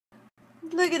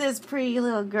Look at this pretty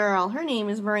little girl. Her name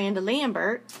is Miranda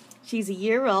Lambert. She's a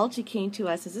year old. She came to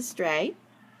us as a stray.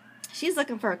 She's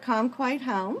looking for a calm, quiet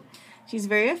home. She's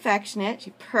very affectionate.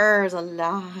 She purrs a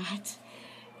lot.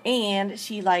 And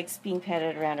she likes being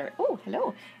petted around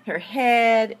her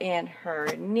head and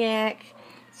her neck.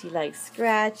 She likes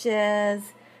scratches.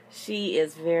 She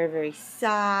is very, very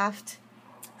soft.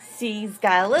 She's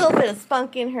got a little bit of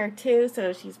spunk in her too,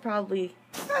 so she's probably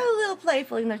a little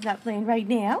playful, even though she's not playing right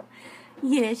now.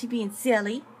 Yeah, she's being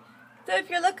silly. So if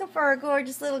you're looking for a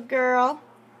gorgeous little girl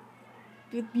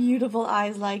with beautiful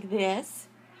eyes like this,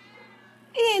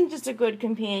 and just a good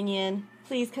companion,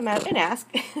 please come out and ask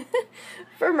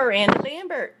for Miranda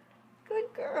Lambert. Good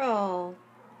girl.